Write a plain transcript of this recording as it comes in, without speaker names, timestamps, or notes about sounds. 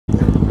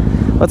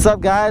What's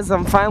up, guys?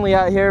 I'm finally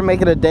out here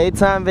making a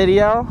daytime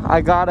video. I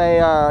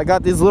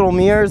got these little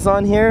mirrors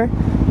on here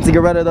to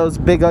get rid of those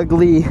big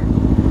ugly,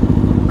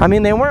 I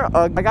mean they weren't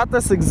ugly. I got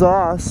this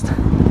exhaust,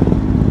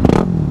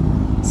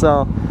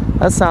 so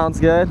that sounds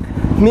good.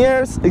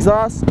 Mirrors,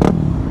 exhaust,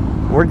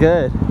 we're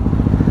good.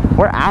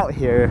 We're out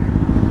here.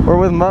 We're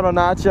with Moto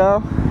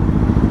Nacho,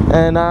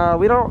 and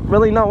we don't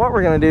really know what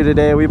we're gonna do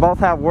today. We both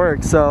have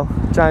work, so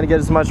trying to get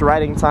as much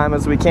riding time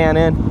as we can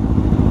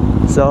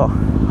in. So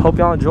hope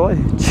y'all enjoy.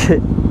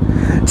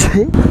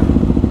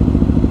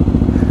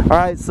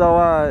 Alright,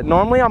 so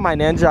normally on my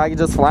Ninja I can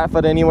just flat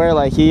foot anywhere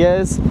like he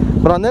is,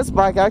 but on this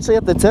bike I actually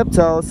have to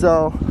tiptoe,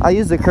 so I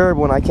use the curb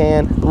when I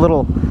can. A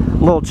little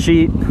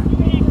cheat.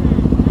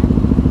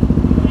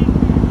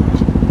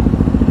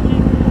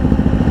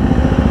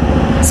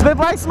 Spit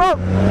black smoke!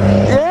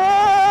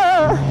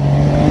 Yeah!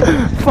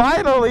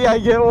 Finally I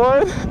get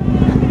one!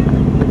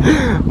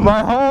 My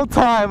whole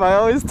time I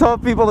always tell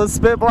people to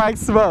spit black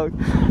smoke,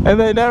 and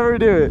they never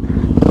do it.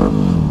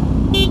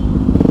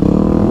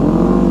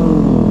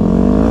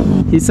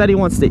 He said he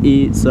wants to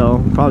eat,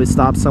 so probably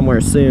stop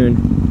somewhere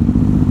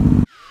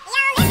soon.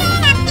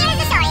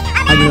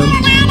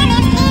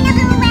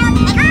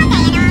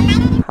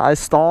 I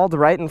stalled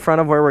right in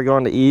front of where we're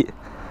going to eat,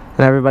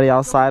 and everybody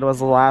outside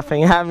was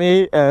laughing at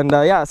me. And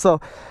yeah, so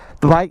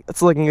the bike,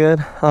 it's looking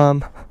good.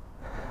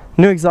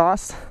 New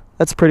exhaust,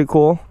 that's pretty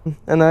cool.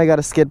 And then I got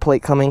a skid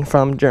plate coming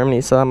from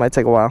Germany, so that might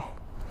take a while.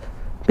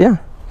 But yeah,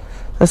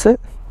 that's it.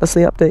 That's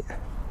the update.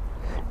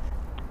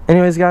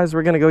 Anyways, guys,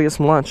 we're gonna go get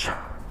some lunch.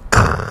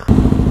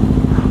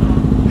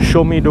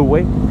 Show me the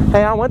way.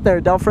 Hey, I went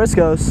there, Del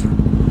Frisco's.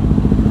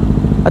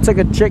 I took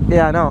a chick,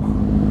 yeah, I know.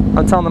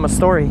 I'm telling them a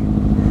story.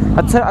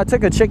 I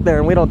took a chick there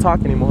and we don't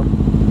talk anymore.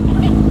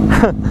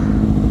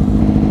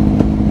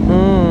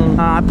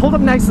 I pulled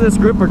up next to this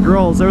group of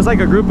girls. There was like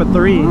a group of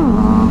 3.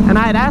 And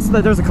I had asked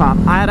there's a cop.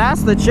 I had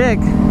asked the chick,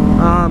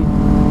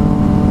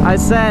 I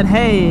said,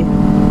 hey,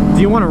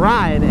 do you want to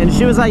ride? And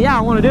she was like, yeah,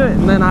 I want to do it.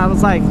 And then I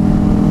was like,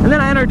 and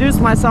then I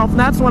introduced myself, and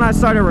that's when I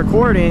started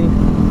recording.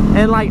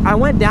 And like I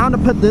went down to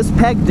put this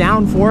peg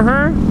down for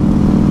her,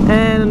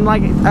 and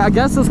like I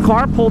guess this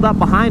car pulled up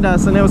behind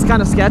us and it was kind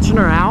of sketching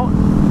her out.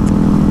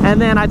 And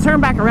then I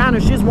turned back around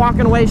and she's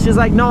walking away. She's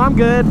like, no, I'm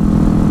good.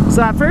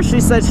 So at first she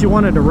said she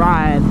wanted to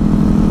ride,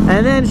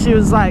 and then she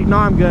was like, no,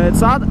 I'm good.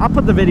 So I'll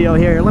put the video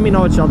here. Let me know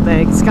what y'all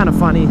think. It's kind of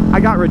funny.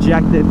 I got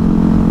rejected.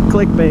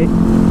 Clickbait.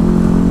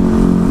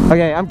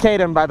 Okay, I'm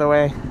Kaden, by the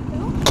way.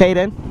 Who?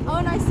 Kaden.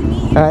 Oh, nice to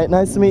meet you. All right,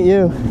 nice to meet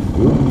you.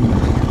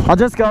 I'll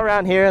just go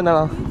around here and then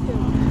I'll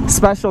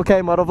Special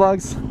K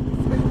Motovlogs.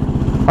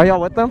 Are y'all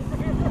with them?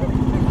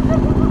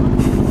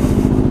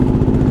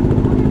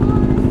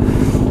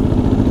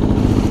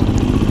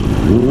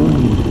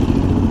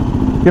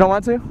 You don't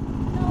want to?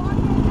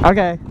 No.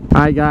 Okay.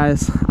 Alright,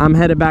 guys, I'm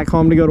headed back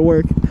home to go to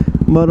work.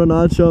 Moto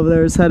Nacho over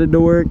there is headed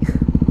to work.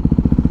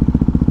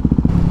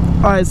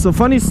 Alright, so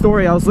funny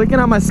story. I was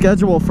looking at my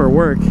schedule for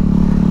work,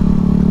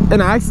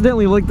 and I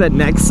accidentally looked at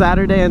next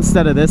Saturday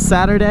instead of this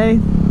Saturday,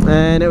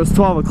 and it was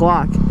 12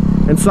 o'clock.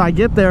 And so I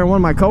get there and one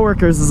of my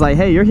coworkers is like,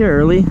 hey, you're here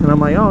early. And I'm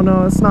like, oh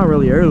no, it's not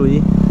really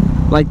early.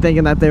 Like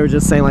thinking that they were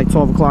just saying like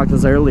 12 o'clock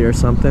is early or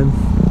something.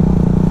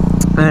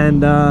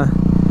 And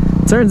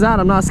turns out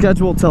I'm not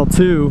scheduled till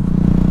 2.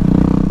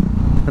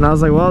 And I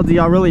was like, well, do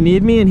y'all really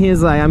need me? And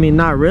he's like, I mean,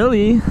 not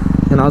really.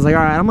 And I was like,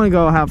 all right, I'm gonna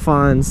go have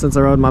fun since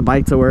I rode my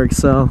bike to work,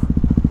 so.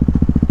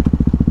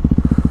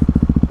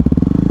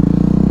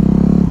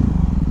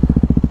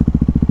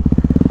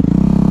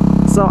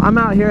 So I'm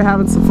out here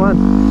having some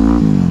fun.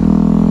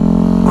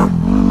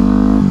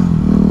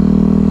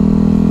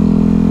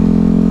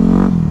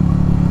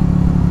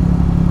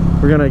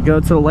 We're gonna go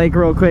to the lake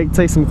real quick,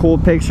 take some cool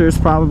pictures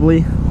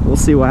probably. We'll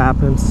see what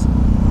happens.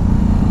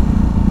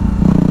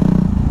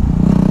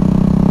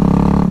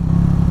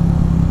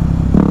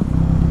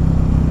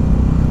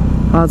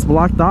 Oh, it's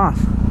blocked off.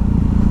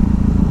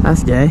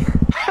 That's gay.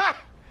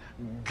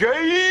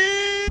 Gay!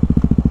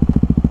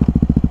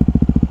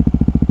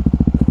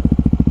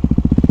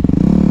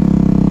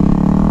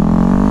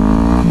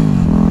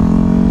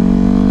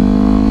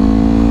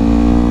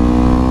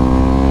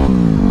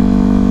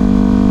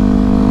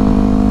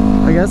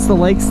 I guess the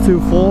lake's too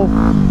full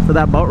for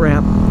that boat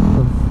ramp.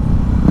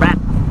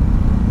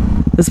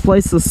 This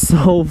place is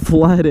so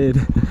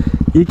flooded.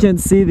 You can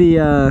see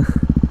the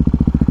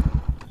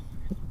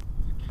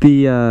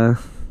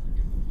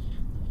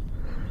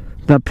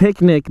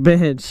picnic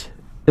bench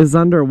is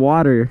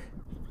underwater.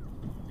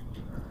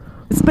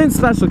 It's been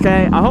Special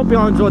K. I hope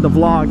y'all enjoyed the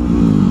vlog,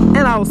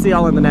 and I will see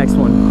y'all in the next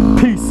one.